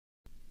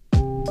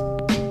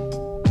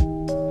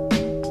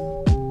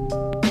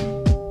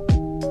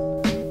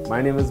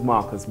My name is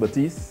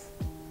Baptiste.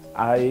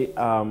 I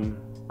am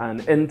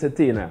an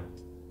entertainer.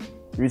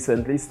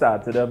 Recently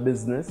started a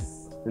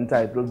business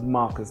entitled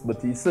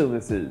Baptiste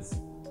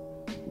Services.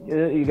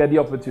 You get the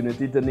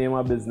opportunity to name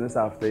a business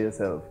after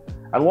yourself.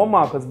 And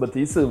what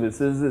Baptiste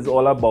Services is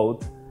all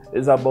about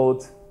is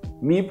about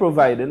me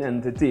providing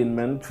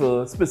entertainment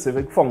for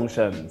specific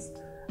functions.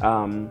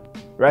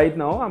 Right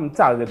now I'm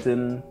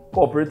targeting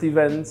corporate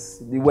events,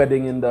 the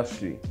wedding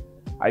industry.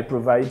 I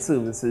provide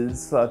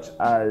services such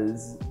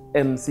as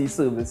MC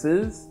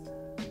services,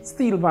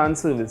 steel pan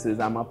services.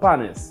 I'm a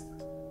pannist.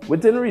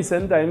 Within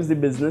recent times, the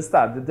business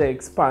started to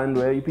expand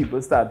where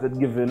people started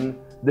giving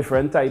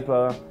different type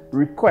of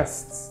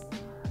requests.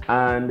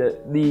 And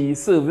the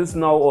service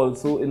now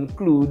also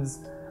includes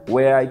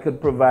where I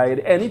could provide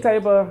any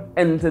type of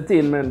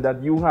entertainment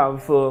that you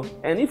have for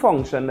any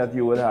function that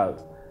you would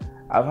have.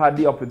 I've had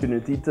the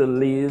opportunity to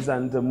liaise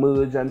and to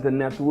merge and to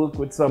network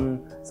with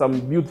some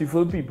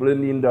beautiful people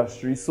in the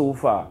industry so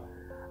far.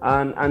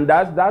 And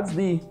that's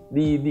the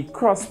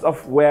crust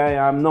of where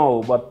I am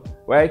now. But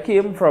where I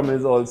came from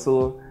is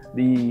also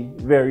the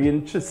very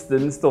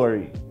interesting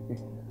story.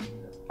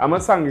 I'm a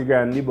Sangre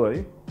Grande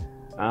boy.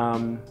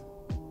 And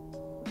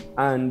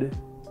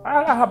I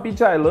had a happy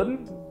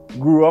childhood.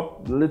 Grew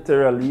up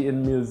literally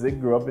in music,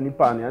 grew up in the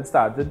pan. I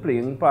started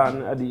playing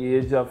pan at the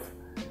age of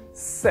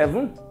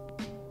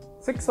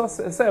 6 or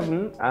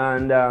 7,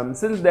 and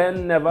since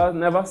then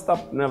never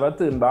stopped, never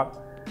turned back.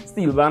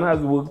 Steel band has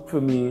worked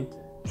for me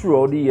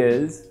throughout the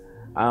years.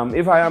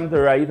 If I am to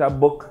write a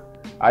book,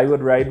 I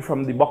would write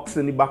from the box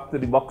in the back to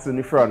the box in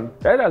the front.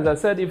 Right, as I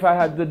said, if I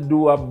had to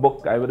do a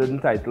book, I would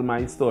entitle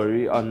my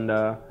story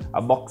under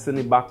a box in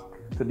the back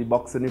to the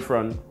box in the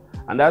front.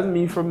 And that's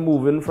me from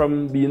moving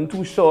from being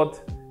too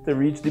short to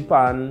reach the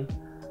pan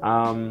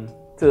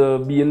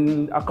to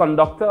being a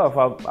conductor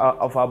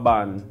of a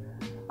band.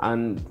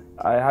 And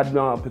I had my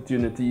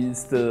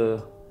opportunities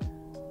to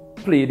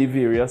play the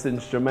various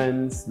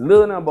instruments,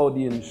 learn about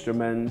the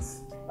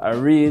instruments,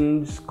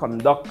 arrange,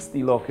 conduct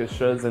steel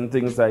orchestras and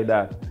things like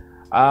that.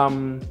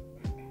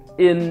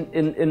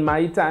 In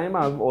my time,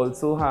 I've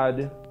also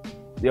had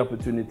the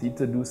opportunity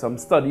to do some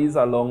studies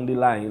along the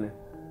line,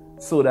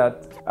 so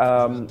that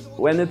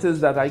when it is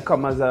that I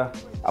come as a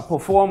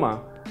performer,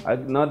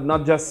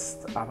 not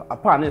just a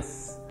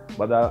pannist,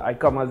 but I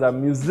come as a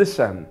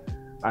musician.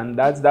 And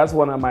that's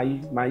one of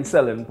my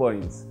selling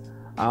points.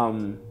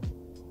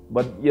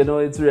 But you know,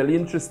 it's really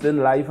interesting.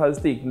 Life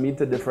has taken me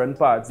to different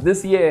parts.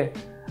 This year,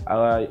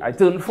 I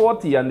turned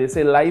 40, and they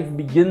say life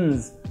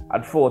begins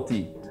at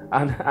 40.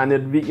 And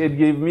it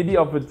gave me the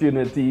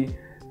opportunity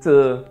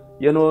to,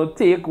 you know,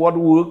 take what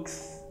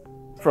works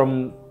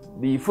from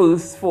the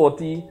first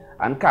 40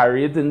 and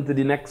carry it into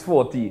the next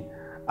 40.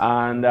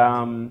 And,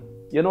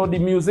 you know, the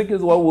music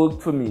is what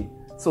worked for me.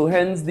 So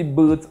hence the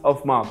birth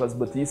of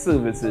Baptiste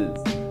Services.